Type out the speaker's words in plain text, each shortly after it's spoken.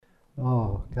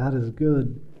Oh, God is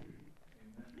good.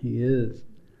 He is.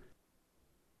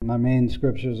 My main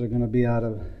scriptures are going to be out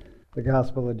of the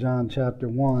Gospel of John, chapter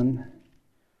 1.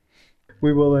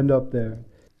 We will end up there.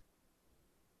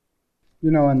 You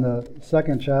know, in the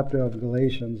second chapter of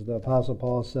Galatians, the Apostle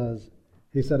Paul says,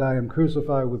 he said, I am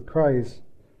crucified with Christ.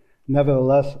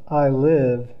 Nevertheless, I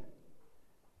live,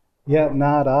 yet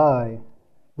not I,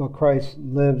 but Christ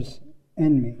lives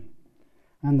in me.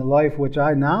 And the life which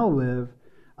I now live,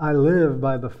 I live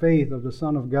by the faith of the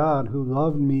Son of God who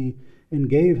loved me and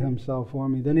gave himself for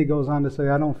me. Then he goes on to say,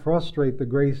 I don't frustrate the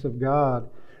grace of God,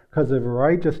 because if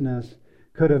righteousness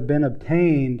could have been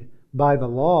obtained by the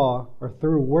law or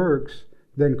through works,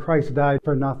 then Christ died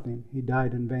for nothing. He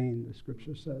died in vain, the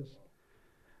scripture says.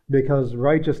 Because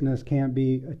righteousness can't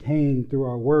be attained through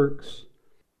our works.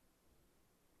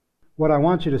 What I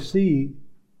want you to see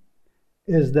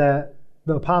is that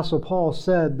the Apostle Paul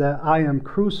said that I am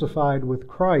crucified with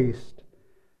Christ,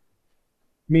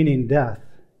 meaning death.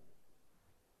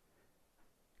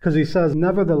 Because he says,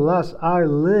 nevertheless, I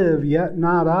live, yet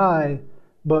not I,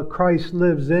 but Christ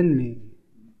lives in me.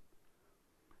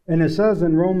 And it says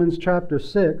in Romans chapter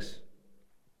 6,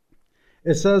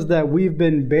 it says that we've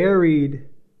been buried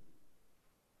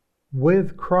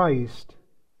with Christ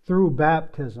through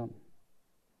baptism.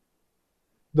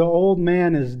 The old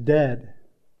man is dead.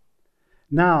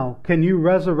 Now, can you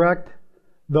resurrect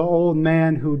the old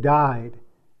man who died?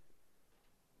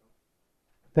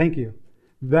 Thank you.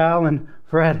 Val and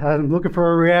Fred, I'm looking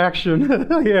for a reaction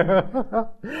here.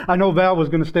 I know Val was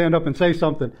going to stand up and say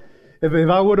something. If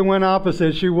I would have went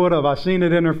opposite, she would have. I seen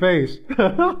it in her face.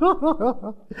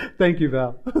 Thank you,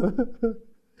 Val.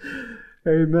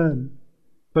 Amen.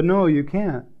 But no, you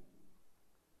can't.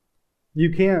 You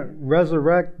can't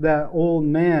resurrect that old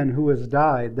man who has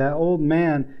died. That old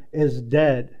man is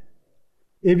dead.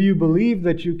 If you believe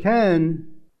that you can,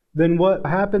 then what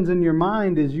happens in your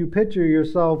mind is you picture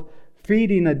yourself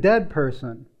feeding a dead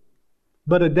person.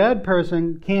 But a dead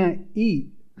person can't eat.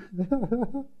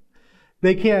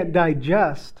 They can't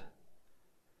digest.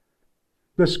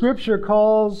 The scripture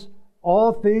calls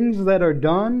all things that are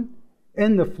done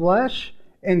in the flesh,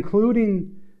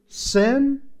 including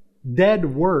sin,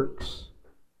 dead works.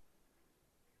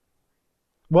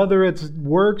 Whether it's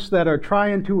works that are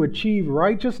trying to achieve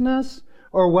righteousness,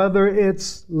 or whether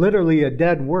it's literally a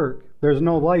dead work. There's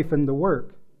no life in the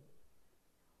work.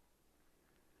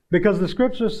 Because the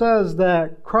scripture says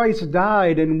that Christ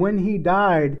died, and when he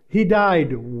died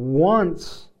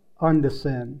once unto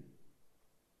sin.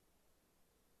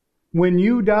 When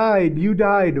you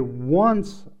died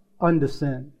once unto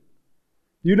sin.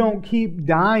 You don't keep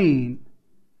dying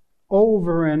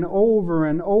over and over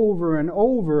and over and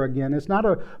over again. It's not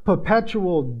a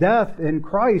perpetual death in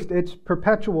Christ, it's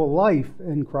perpetual life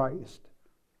in Christ.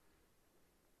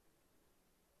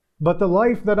 But the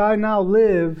life that I now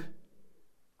live,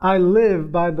 I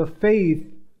live by the faith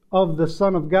of the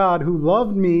Son of God who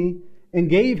loved me and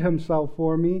gave himself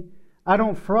for me. I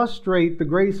don't frustrate the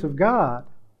grace of God.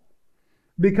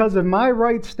 Because if my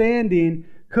right standing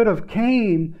could have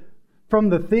came from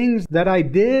the things that I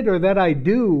did or that I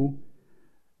do,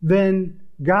 then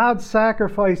God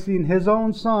sacrificing his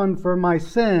own Son for my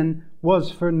sin was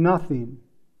for nothing.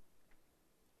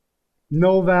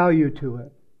 No value to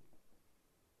it.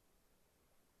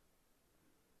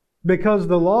 Because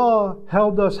the law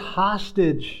held us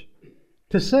hostage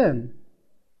to sin.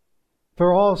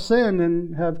 For all sin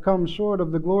and have come short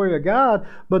of the glory of God.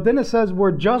 But then it says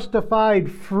we're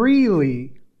justified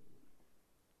freely.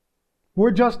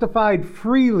 We're justified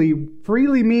freely.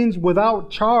 Freely means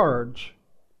without charge.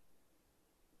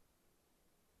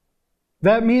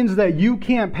 That means that you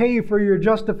can't pay for your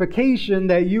justification,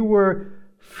 that you were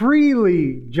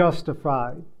freely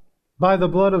justified by the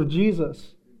blood of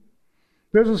Jesus.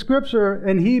 There's a scripture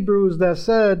in Hebrews that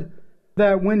said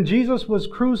that when Jesus was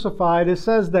crucified, it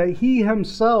says that he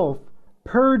himself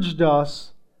purged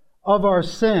us of our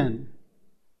sin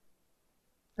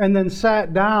and then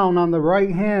sat down on the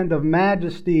right hand of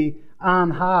majesty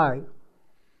on high.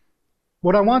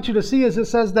 What I want you to see is it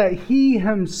says that he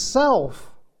himself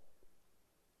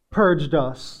purged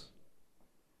us.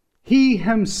 He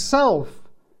himself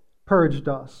purged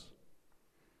us.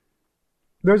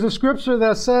 There's a scripture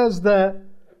that says that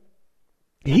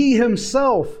he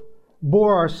himself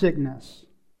bore our sickness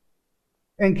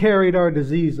and carried our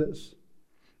diseases.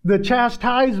 The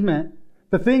chastisement,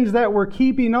 the things that were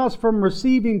keeping us from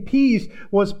receiving peace,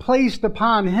 was placed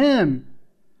upon him.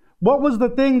 What was the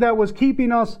thing that was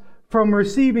keeping us from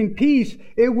receiving peace?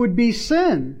 It would be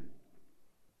sin.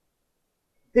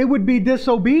 It would be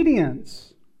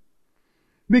disobedience.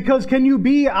 Because can you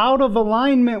be out of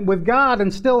alignment with God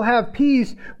and still have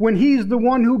peace when He's the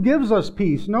one who gives us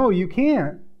peace? No, you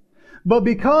can't. But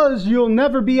because you'll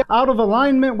never be out of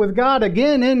alignment with God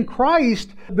again in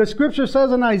Christ, the scripture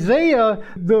says in Isaiah,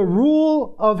 the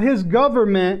rule of His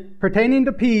government pertaining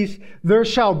to peace, there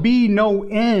shall be no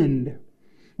end.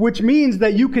 Which means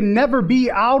that you can never be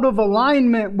out of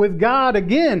alignment with God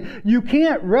again. You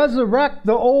can't resurrect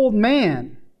the old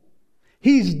man.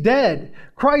 He's dead.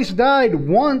 Christ died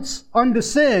once unto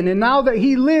sin, and now that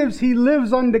He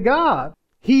lives unto God.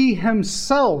 He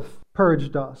Himself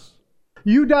purged us.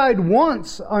 You died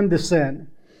once unto sin,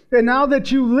 and now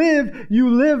that you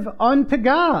live unto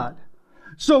God.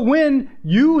 So when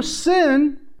you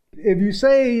sin, if you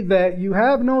say that you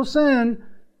have no sin,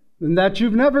 and that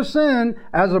you've never sinned,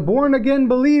 as a born-again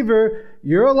believer,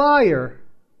 you're a liar.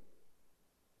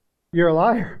 You're a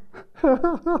liar.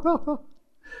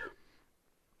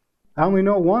 I only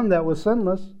know one that was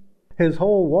sinless. His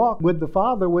whole walk with the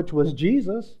Father, which was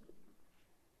Jesus.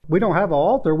 We don't have an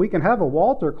altar. We can have a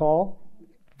Walter call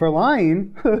for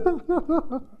lying.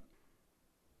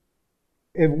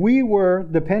 If we were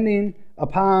depending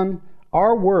upon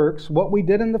our works, what we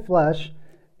did in the flesh,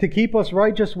 to keep us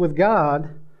righteous with God,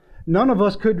 none of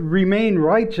us could remain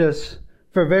righteous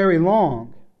for very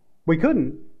long. We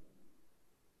couldn't.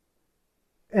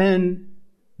 And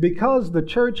because the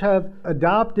church have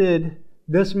adopted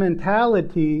this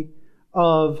mentality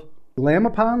of lamb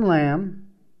upon lamb,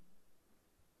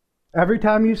 every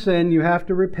time you sin, you have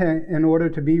to repent in order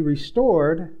to be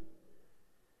restored,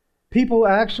 people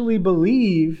actually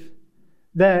believe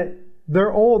that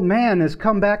their old man has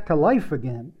come back to life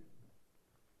again.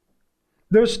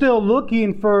 They're still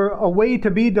looking for a way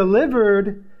to be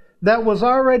delivered that was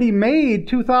already made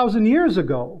 2,000 years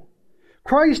ago.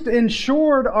 Christ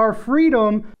ensured our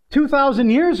freedom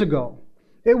 2,000 years ago.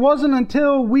 It wasn't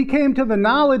until we came to the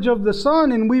knowledge of the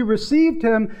Son and we received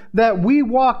Him that we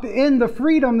walked in the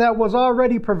freedom that was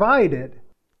already provided.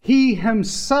 He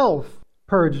Himself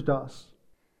purged us.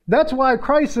 That's why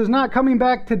Christ is not coming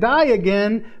back to die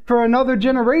again for another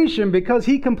generation, because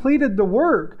He completed the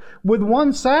work with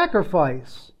one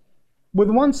sacrifice. With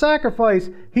one sacrifice,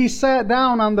 He sat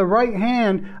down on the right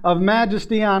hand of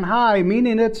Majesty on high,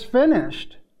 meaning it's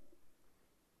finished.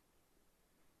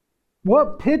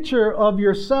 What picture of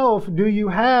yourself do you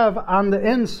have on the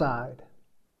inside?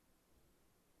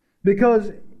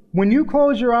 Because when you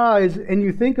close your eyes and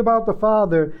you think about the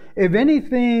Father, if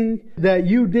anything that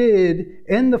you did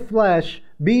in the flesh,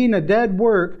 being a dead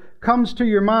work, comes to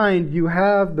your mind, you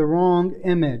have the wrong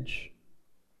image.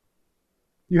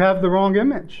 You have the wrong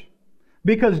image.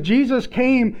 Because Jesus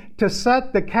came to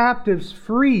set the captives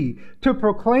free, to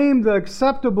proclaim the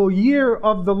acceptable year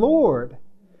of the Lord.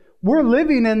 We're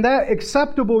living in that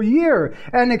acceptable year.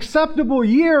 An acceptable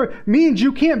year means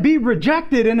you can't be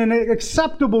rejected in an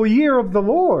acceptable year of the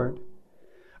Lord.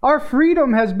 Our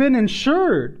freedom has been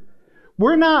ensured.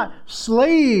 We're not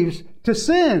slaves to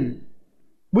sin.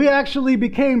 We actually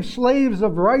became slaves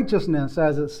of righteousness,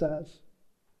 as it says.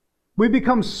 We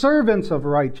become servants of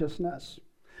righteousness.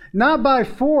 Not by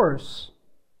force.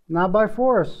 Not by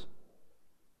force.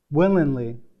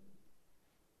 Willingly.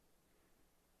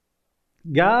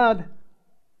 God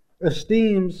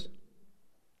esteems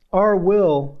our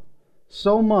will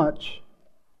so much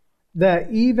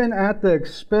that even at the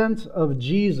expense of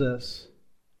Jesus,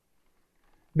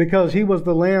 because He was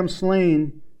the Lamb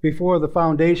slain before the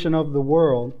foundation of the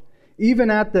world, even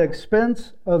at the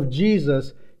expense of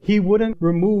Jesus, He wouldn't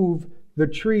remove the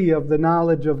tree of the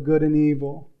knowledge of good and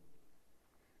evil.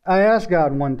 I asked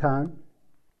God one time,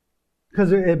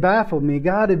 because it baffled me,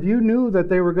 God, if you knew that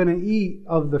they were going to eat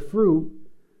of the fruit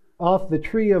off the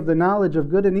tree of the knowledge of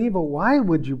good and evil, why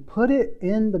would you put it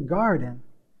in the garden?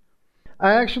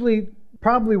 I actually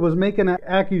probably was making an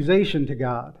accusation to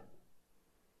God.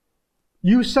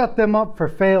 You set them up for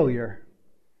failure.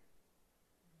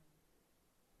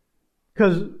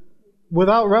 Because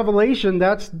without revelation,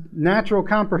 that's natural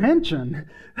comprehension.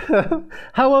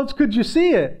 How else could you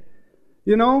see it?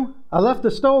 You know, I left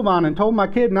the stove on and told my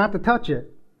kid not to touch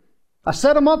it. I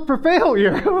set him up for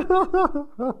failure.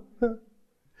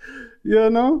 You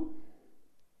know?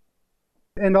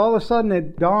 And all of a sudden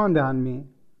it dawned on me.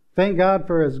 Thank God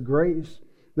for His grace,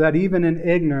 that even in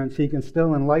ignorance He can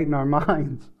still enlighten our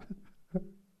minds.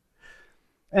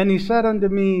 And He said unto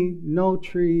me, no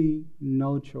tree,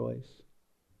 no choice.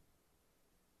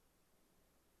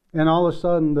 And all of a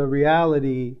sudden the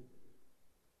reality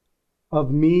of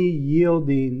me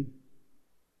yielding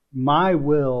my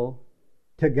will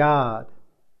to God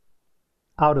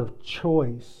out of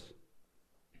choice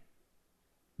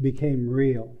became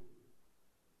real.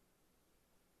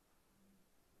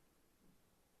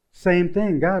 Same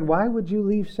thing. God, why would you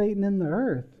leave Satan in the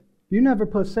earth? You never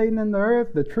put Satan in the earth.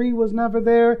 The tree was never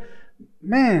there.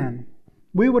 Man,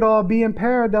 we would all be in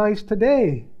paradise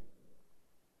today.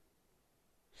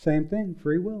 Same thing,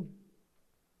 free will.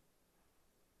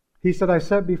 He said, I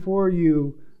set before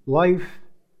you life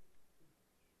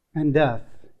and death.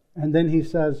 And then he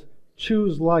says,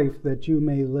 choose life that you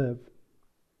may live.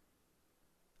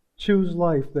 Choose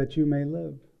life that you may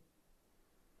live.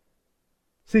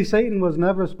 See, Satan was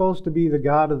never supposed to be the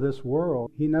god of this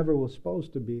world. He never was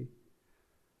supposed to be.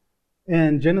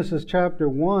 In Genesis chapter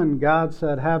 1, God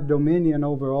said, have dominion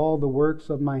over all the works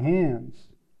of my hands.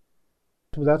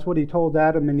 So that's what he told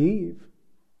Adam and Eve.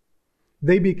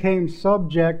 They became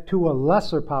subject to a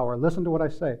lesser power. Listen to what I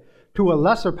say. To a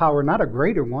lesser power, not a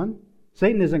greater one.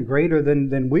 Satan isn't greater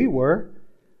than we were.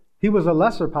 He was a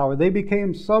lesser power. They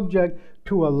became subject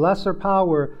to a lesser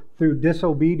power through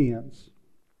disobedience.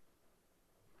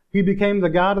 He became the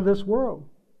god of this world.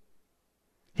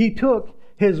 He took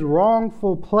his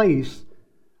wrongful place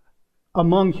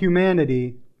among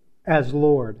humanity as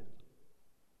Lord.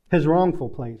 His wrongful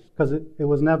place, because it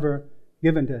was never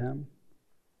given to him.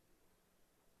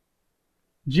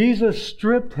 Jesus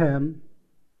stripped him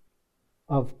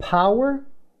of power,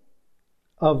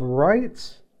 of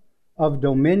rights, of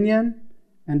dominion,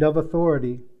 and of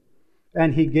authority.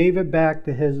 And he gave it back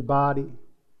to his body.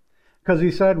 Because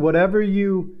he said, whatever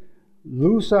you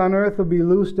loose on earth will be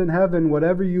loosed in heaven.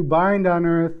 Whatever you bind on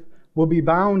earth will be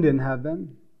bound in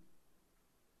heaven.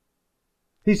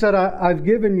 He said, I've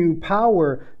given you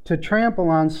power to trample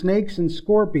on snakes and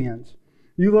scorpions.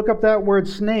 You look up that word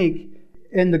snake,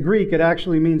 in the Greek, it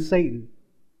actually means Satan.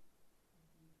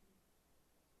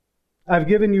 I've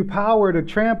given you power to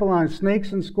trample on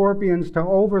snakes and scorpions, to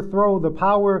overthrow the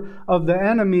power of the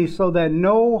enemy so that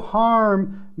no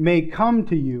harm may come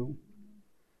to you.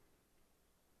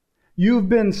 You've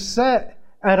been set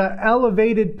at an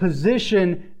elevated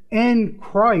position in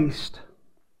Christ.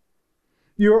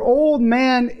 Your old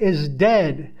man is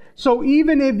dead. So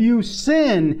even if you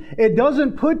sin, it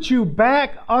doesn't put you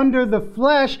back under the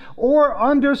flesh or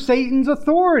under Satan's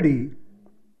authority.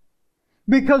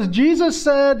 Because Jesus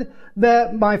said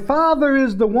that my Father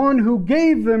is the one who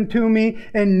gave them to me,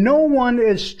 and no one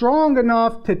is strong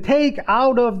enough to take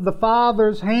out of the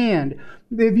Father's hand.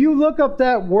 If you look up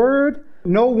that word,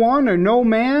 no one or no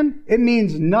man, it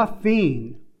means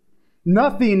nothing.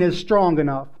 Nothing is strong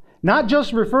enough. Not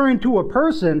just referring to a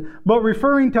person, but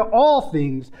referring to all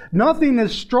things. Nothing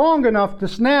is strong enough to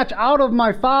snatch out of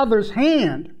my Father's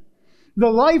hand. The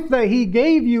life that He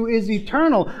gave you is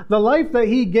eternal. The life that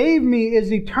He gave me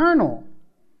is eternal.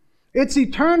 It's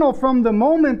eternal from the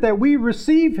moment that we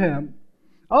receive Him.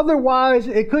 Otherwise,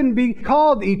 it couldn't be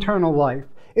called eternal life.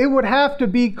 It would have to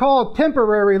be called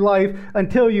temporary life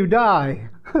until you die.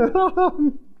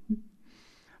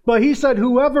 But He said,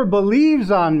 whoever believes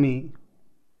on me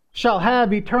shall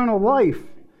have eternal life.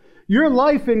 Your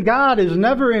life in God is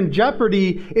never in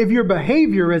jeopardy if your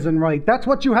behavior isn't right. That's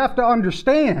what you have to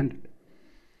understand.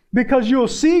 Because you'll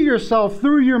see yourself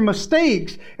through your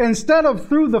mistakes instead of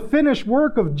through the finished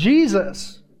work of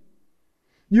Jesus.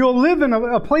 You'll live in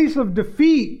a place of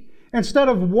defeat instead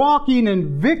of walking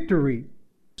in victory,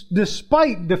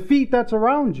 despite defeat that's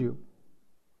around you.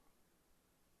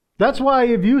 That's why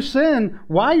if you sin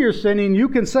while you're sinning, you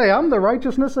can say, I'm the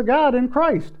righteousness of God in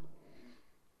Christ.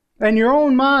 And your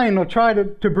own mind will try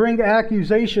to bring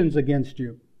accusations against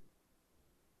you.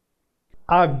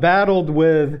 I've battled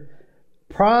with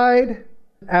pride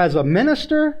as a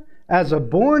minister, as a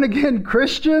born-again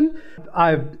Christian.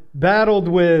 I've battled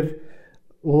with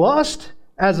lust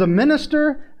as a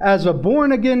minister, as a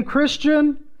born-again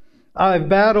Christian. I've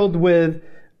battled with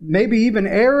maybe even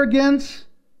arrogance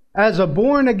as a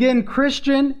born-again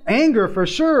Christian. Anger for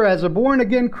sure as a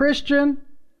born-again Christian.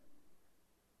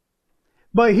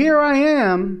 But here I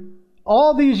am,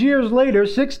 all these years later,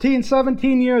 16,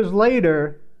 17 years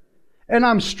later, and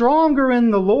I'm stronger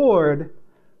in the Lord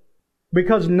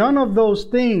because none of those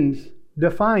things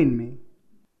define me.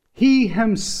 He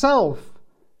Himself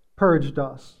purged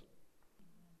us.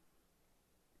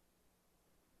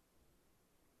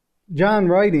 John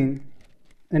writing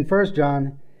in 1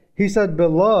 John, he said,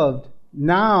 Beloved,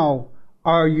 now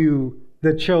are you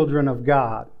the children of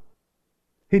God.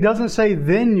 He doesn't say,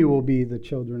 then you will be the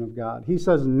children of God. He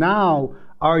says, now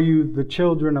are you the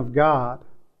children of God.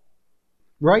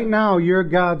 Right now, you're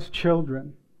God's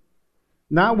children.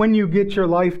 Not when you get your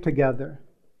life together.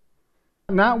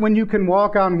 Not when you can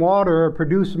walk on water or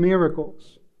produce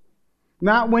miracles.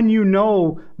 Not when you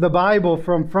know the Bible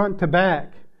from front to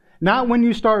back. Not when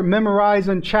you start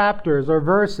memorizing chapters or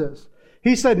verses.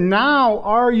 He said, now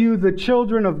are you the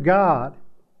children of God.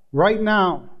 right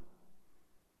now.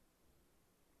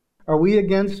 Are we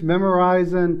against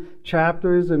memorizing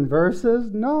chapters and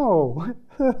verses? No,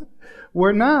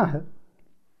 we're not.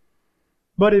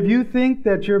 But if you think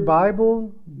that your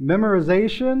Bible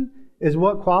memorization is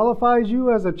what qualifies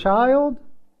you as a child,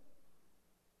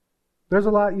 there's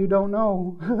a lot you don't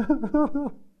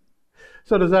know.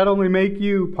 So does that only make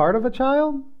you part of a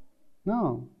child?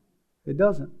 No, it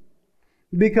doesn't.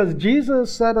 Because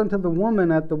Jesus said unto the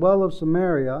woman at the well of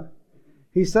Samaria,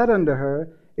 he said unto her,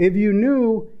 if you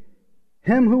knew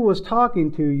him who was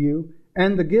talking to you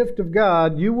and the gift of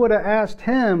God, you would have asked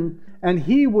him, and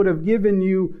he would have given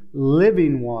you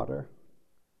living water.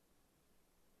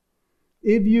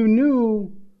 If you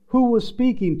knew who was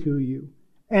speaking to you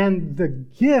and the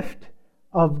gift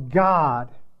of God,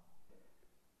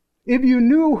 if you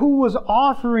knew who was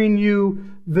offering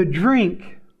you the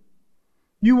drink,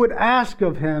 you would ask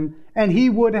of him, and he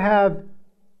would have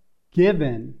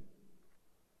given,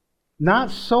 not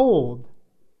sold.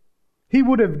 He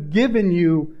would have given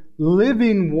you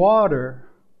living water.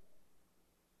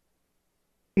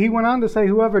 He went on to say,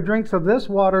 whoever drinks of this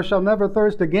water shall never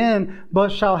thirst again,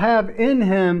 but shall have in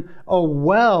him a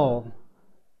well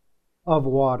of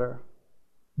water,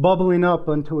 bubbling up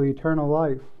unto eternal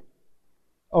life.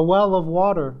 A well of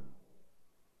water.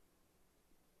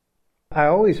 I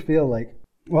always feel like,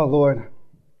 well, Lord,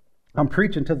 I'm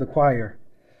preaching to the choir.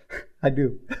 I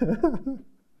do.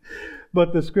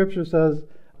 But the scripture says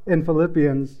in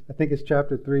Philippians, I think it's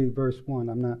chapter 3, verse 1.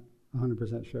 I'm not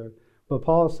 100% sure. But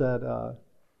Paul said,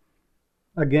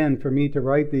 again, for me to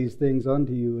write these things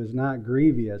unto you is not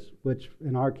grievous, which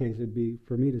in our case would be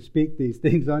for me to speak these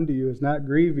things unto you is not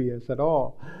grievous at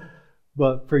all.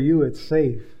 But for you it's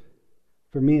safe.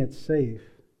 For me it's safe.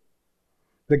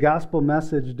 The gospel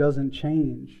message doesn't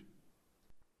change.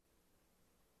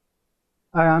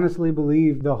 I honestly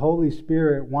believe the Holy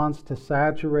Spirit wants to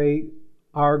saturate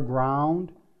our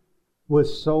ground with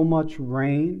so much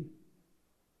rain,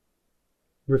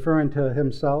 referring to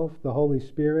himself, the Holy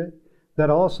Spirit, that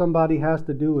all somebody has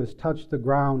to do is touch the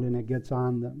ground and it gets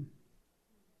on them.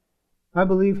 I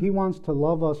believe he wants to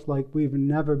love us like we've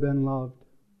never been loved.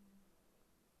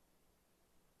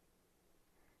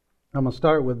 I'm going to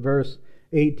start with verse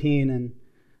 18 in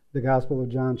the Gospel of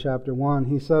John chapter 1.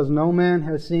 He says, no man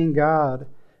has seen God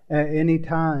at any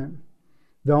time.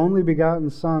 The only begotten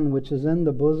Son, which is in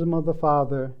the bosom of the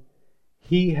Father,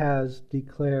 he has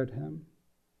declared him.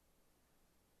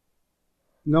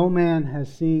 No man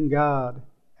has seen God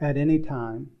at any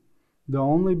time. The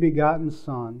only begotten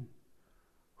Son,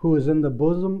 who is in the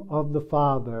bosom of the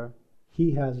Father,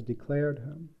 he has declared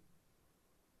him.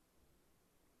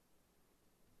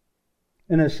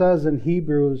 And it says in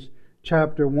Hebrews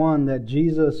chapter 1 that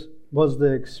Jesus was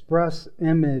the express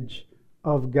image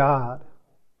of God.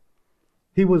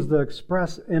 He was the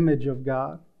express image of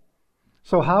God.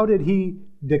 So how did he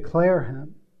declare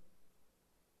him?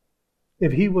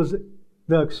 If he was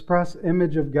the express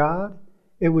image of God,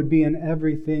 it would be in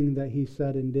everything that he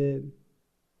said and did.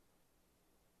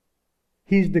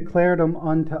 He's declared him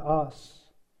unto us,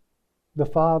 the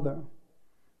Father.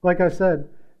 Like I said,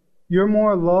 you're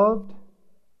more loved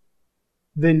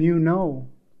than you know.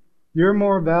 You're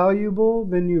more valuable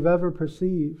than you've ever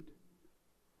perceived.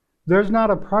 There's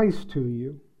not a price to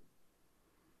you.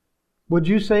 Would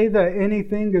you say that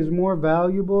anything is more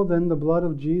valuable than the blood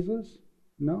of Jesus?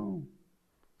 No.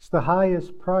 It's the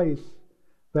highest price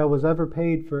that was ever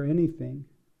paid for anything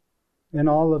in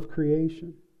all of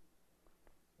creation.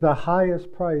 The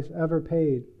highest price ever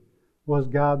paid was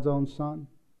God's own Son.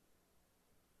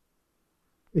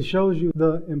 It shows you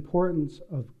the importance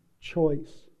of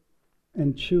choice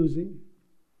and choosing.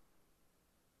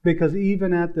 Because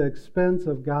even at the expense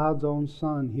of God's own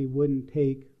Son, he wouldn't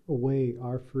take away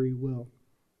our free will,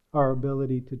 our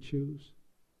ability to choose.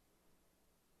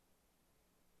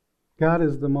 God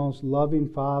is the most loving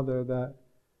Father that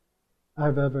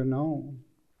I've ever known,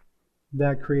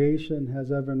 that creation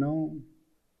has ever known.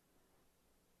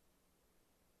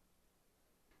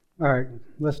 All right,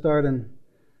 let's start in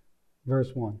verse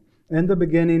 1. In the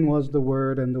beginning was the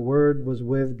Word, and the Word was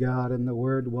with God, and the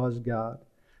Word was God.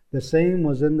 The same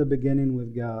was in the beginning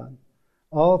with God.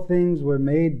 All things were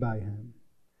made by him,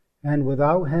 and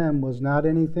without him was not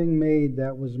anything made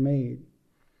that was made.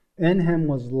 In him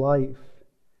was life,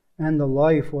 and the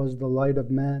life was the light of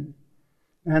men.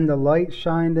 And the light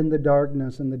shined in the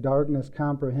darkness, and the darkness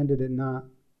comprehended it not.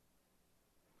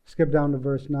 Skip down to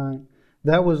verse 9.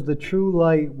 That was the true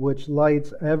light which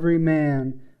lights every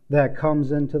man that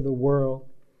comes into the world.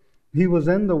 He was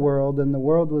in the world, and the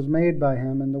world was made by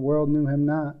him, and the world knew him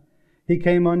not. He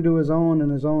came unto his own,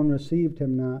 and his own received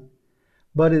him not.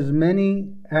 But as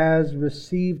many as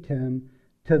received him,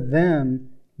 to them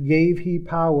gave he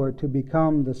power to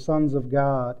become the sons of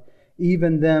God,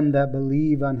 even them that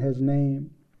believe on his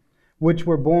name, which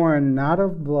were born not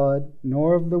of blood,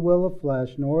 nor of the will of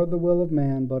flesh, nor of the will of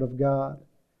man, but of God.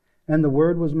 And the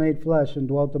Word was made flesh and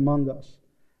dwelt among us,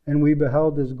 and we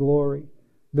beheld his glory,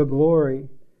 the glory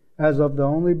as of the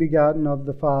only begotten of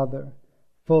the Father,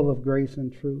 full of grace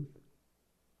and truth.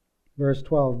 Verse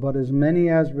 12, but as many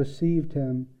as received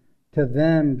him, to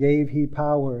them gave he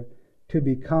power to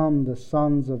become the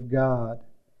sons of God,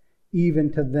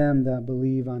 even to them that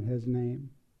believe on his name.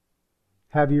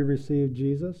 Have you received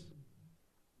Jesus?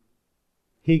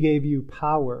 He gave you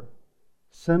power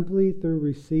simply through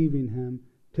receiving him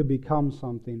to become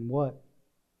something. What?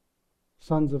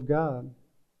 Sons of God.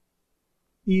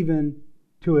 Even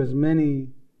to as many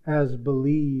as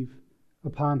believe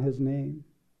upon his name.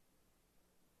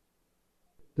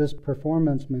 This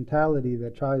performance mentality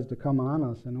that tries to come on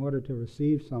us in order to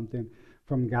receive something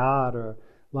from God, or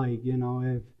like,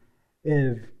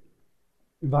 if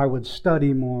I would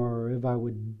study more, or if I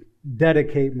would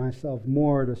dedicate myself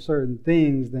more to certain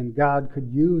things, then God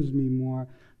could use me more.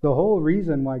 The whole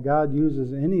reason why God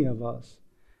uses any of us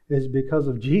is because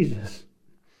of Jesus.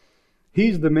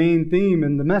 He's the main theme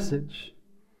in the message.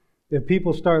 If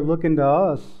people start looking to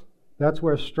us, that's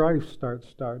where strife starts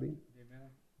starting. Amen.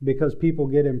 Because people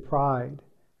get in pride,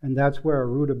 and that's where a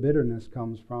root of bitterness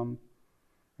comes from.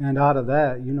 And out of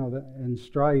that, in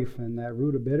strife and that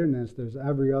root of bitterness, there's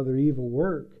every other evil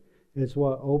work. It's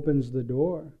what opens the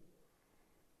door.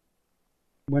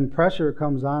 When pressure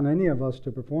comes on any of us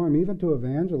to perform, even to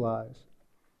evangelize,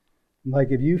 like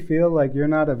if you feel like you're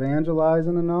not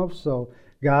evangelizing enough, so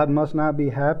God must not be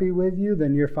happy with you,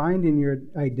 then you're finding your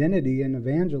identity in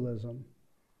evangelism.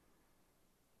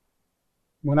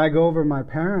 When I go over my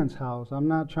parents' house, I'm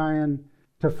not trying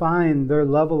to find their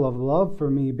level of love for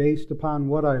me based upon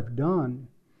what I've done.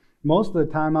 Most of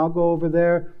the time I'll go over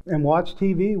there and watch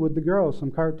TV with the girls,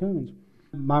 some cartoons.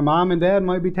 My mom and dad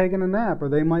might be taking a nap, or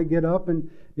they might get up and,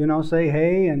 say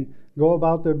hey and go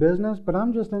about their business, but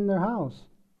I'm just in their house,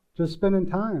 just spending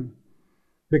time.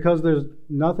 Because there's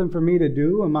nothing for me to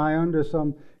do? Am I under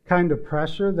some kind of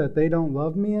pressure that they don't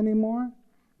love me anymore?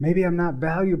 Maybe I'm not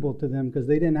valuable to them because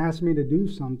they didn't ask me to do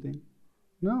something.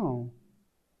 No,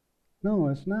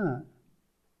 it's not.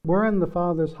 We're in the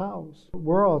Father's house.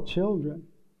 We're all children.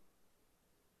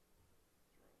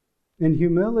 And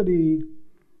humility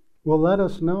will let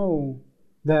us know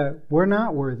that we're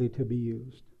not worthy to be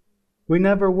used. We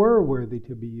never were worthy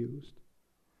to be used.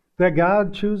 That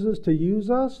God chooses to use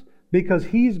us because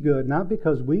He's good, not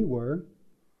because we were.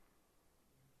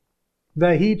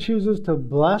 That He chooses to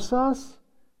bless us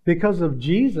because of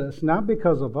Jesus, not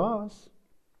because of us.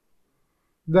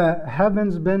 That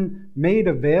heaven's been made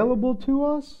available to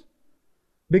us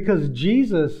because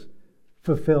Jesus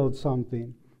fulfilled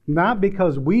something, not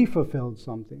because we fulfilled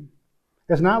something.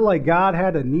 It's not like God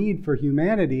had a need for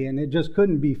humanity and it just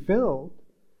couldn't be filled.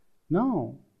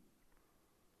 No.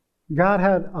 God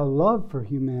had a love for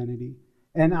humanity,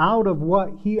 and out of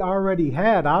what He already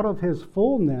had, out of His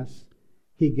fullness,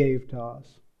 He gave to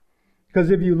us.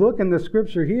 Because if you look in the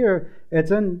scripture here,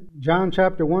 it's in John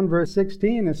chapter 1, verse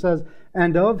 16. It says,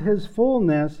 and of His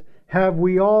fullness have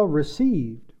we all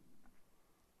received,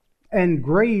 and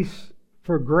grace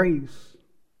for grace.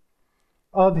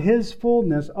 Of His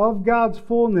fullness, of God's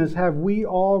fullness have we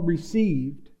all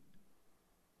received.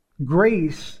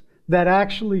 Grace that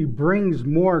actually brings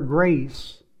more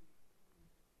grace.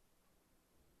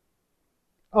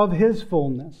 Of His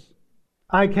fullness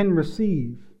I can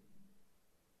receive.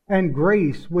 And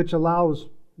grace which allows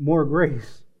more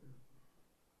grace.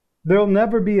 There'll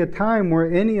never be a time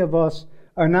where any of us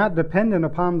are not dependent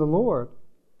upon the Lord.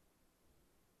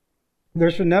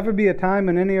 There should never be a time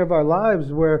in any of our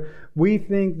lives where we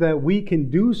think that we can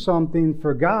do something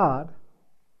for God.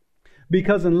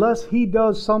 Because unless He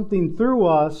does something through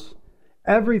us,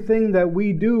 everything that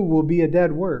we do will be a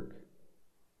dead work.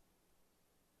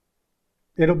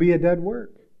 It'll be a dead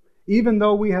work. Even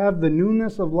though we have the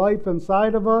newness of life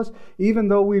inside of us, even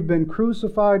though we've been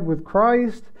crucified with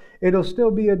Christ, it'll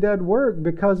still be a dead work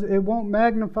because it won't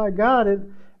magnify God. It,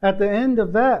 at the end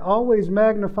of that, always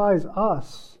magnifies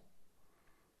us.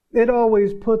 It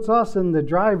always puts us in the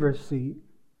driver's seat.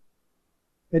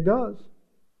 It does.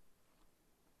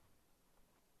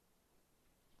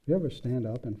 You ever stand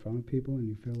up in front of people and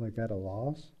you feel like at a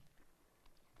loss?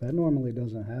 That normally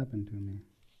doesn't happen to me.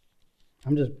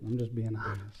 I'm just being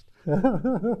honest.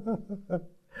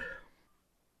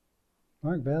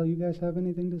 Mark, Val, you guys have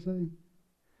anything to say?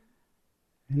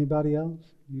 Anybody else?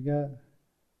 You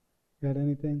got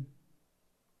anything?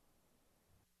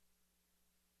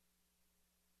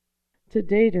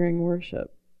 Today during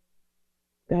worship,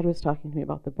 God was talking to me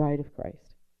about the bride of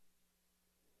Christ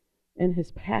and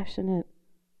his passionate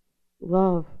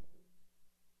love,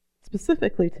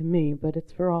 specifically to me, but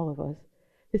it's for all of us,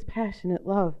 his passionate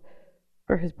love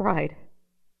for his bride.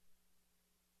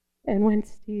 And when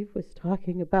Steve was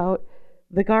talking about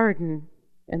the garden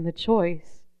and the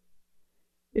choice,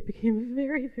 it became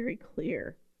very, very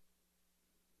clear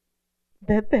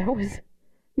that was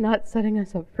not setting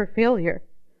us up for failure,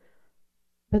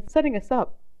 but setting us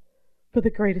up for the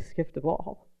greatest gift of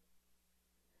all.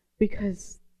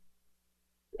 Because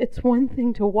it's one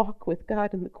thing to walk with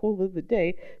God in the cool of the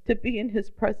day, to be in his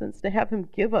presence, to have him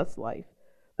give us life,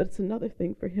 but it's another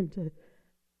thing for him to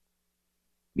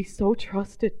be so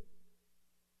trusted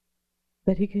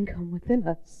that he can come within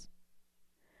us.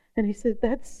 And he said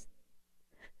that's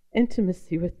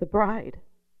intimacy with the bride.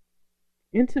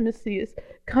 Intimacy is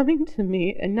coming to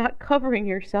me and not covering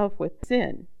yourself with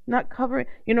sin, not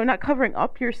covering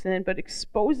up your sin, but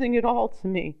exposing it all to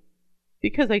me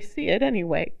because I see it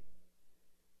anyway.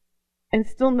 And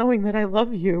still knowing that I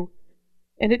love you,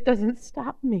 and it doesn't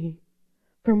stop me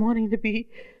from wanting to be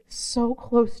so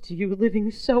close to you,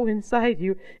 living so inside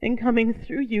you, and coming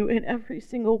through you in every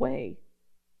single way.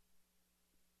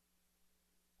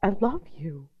 I love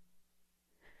you.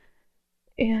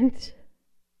 And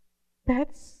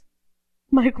that's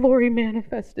my glory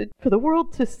manifested, for the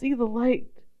world to see the light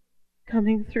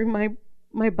coming through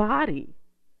my body,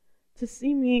 to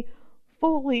see me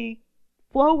fully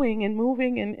flowing and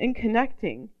moving and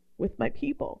connecting with my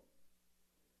people,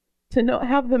 to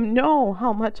have them know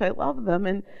how much I love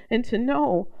them and to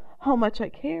know how much I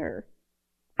care.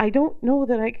 I don't know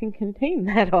that I can contain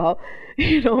that all,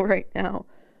 right now,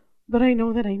 but I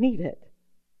know that I need it.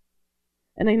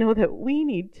 And I know that we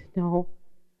need to know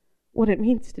what it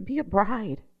means to be a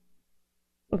bride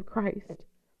of Christ,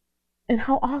 and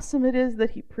how awesome it is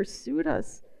that he pursued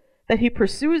us, that he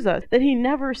pursues us, that he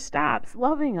never stops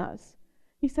loving us.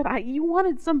 He said, you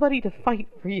wanted somebody to fight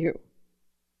for you.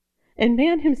 And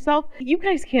man himself, you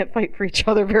guys can't fight for each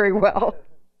other very well.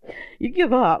 You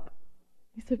give up.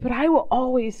 He said, but I will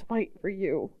always fight for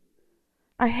you.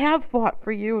 I have fought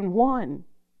for you and won.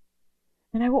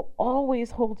 And I will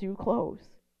always hold you close.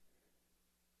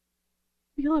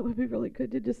 I feel it would be really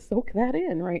good to just soak that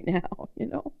in right now,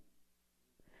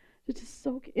 to just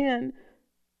soak in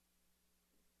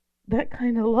that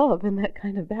kind of love and that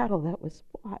kind of battle that was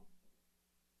fought.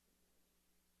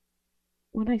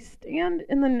 When I stand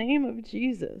in the name of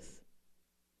Jesus,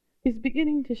 he's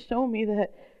beginning to show me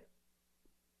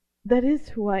that is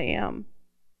who I am.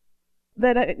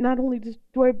 That not only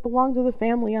do I belong to the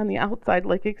family on the outside,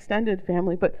 like extended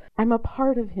family, but I'm a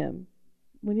part of him.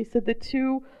 When he said the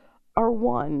two are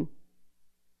one,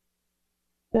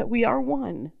 that we are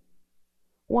one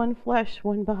flesh,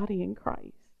 one body in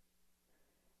Christ.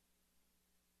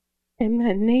 And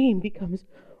that name becomes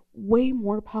way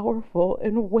more powerful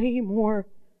and way more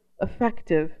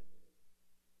effective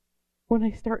when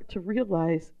I start to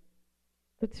realize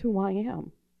that's who I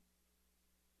am.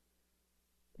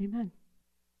 Amen.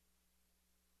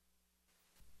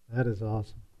 That is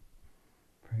awesome.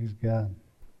 Praise God.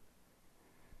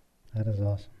 That is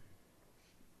awesome.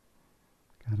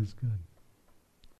 God is good.